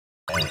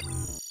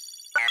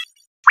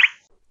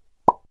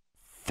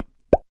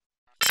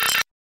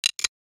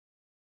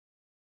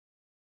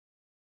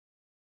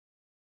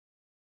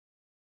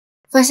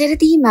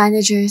Facility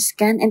managers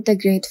can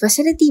integrate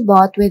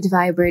FacilityBot with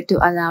Viber to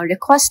allow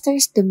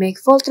requesters to make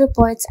fault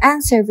reports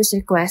and service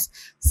requests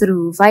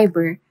through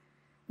Viber.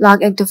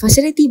 Log into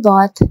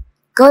FacilityBot,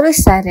 go to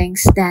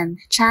Settings, then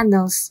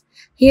Channels.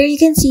 Here you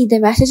can see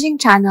the messaging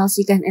channels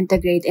you can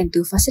integrate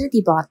into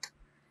FacilityBot.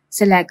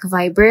 Select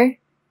Viber.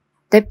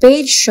 The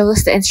page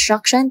shows the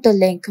instruction to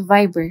link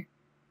Viber.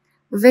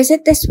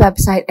 Visit this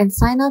website and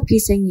sign up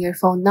using your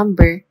phone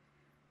number.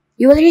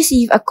 You will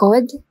receive a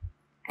code.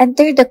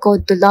 Enter the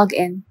code to log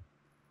in.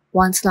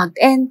 Once logged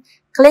in,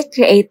 click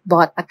Create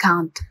Bot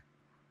Account.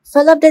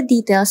 Fill up the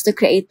details to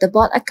create the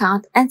bot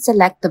account and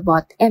select the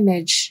bot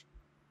image.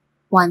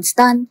 Once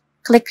done,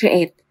 click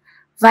Create.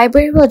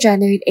 Viber will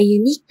generate a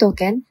unique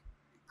token.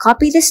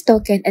 Copy this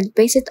token and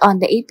paste it on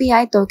the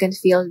API token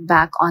field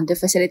back on the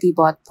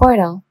FacilityBot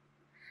portal.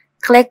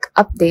 Click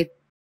Update.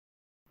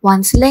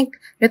 Once linked,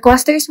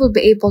 requesters will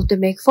be able to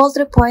make fault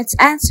reports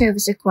and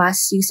service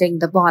requests using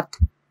the bot.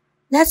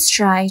 Let's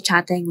try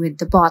chatting with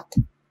the bot.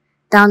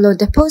 Download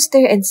the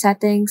poster in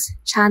Settings,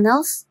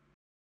 Channels.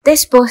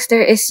 This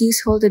poster is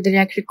useful to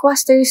direct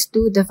requesters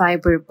to the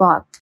Viber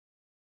bot.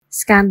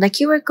 Scan the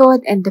QR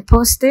code in the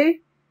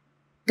poster.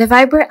 The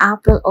Viber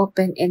app will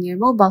open in your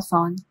mobile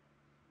phone.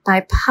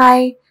 Type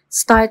hi,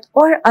 start,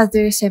 or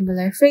other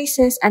similar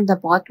phrases and the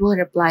bot will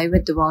reply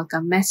with the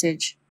welcome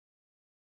message.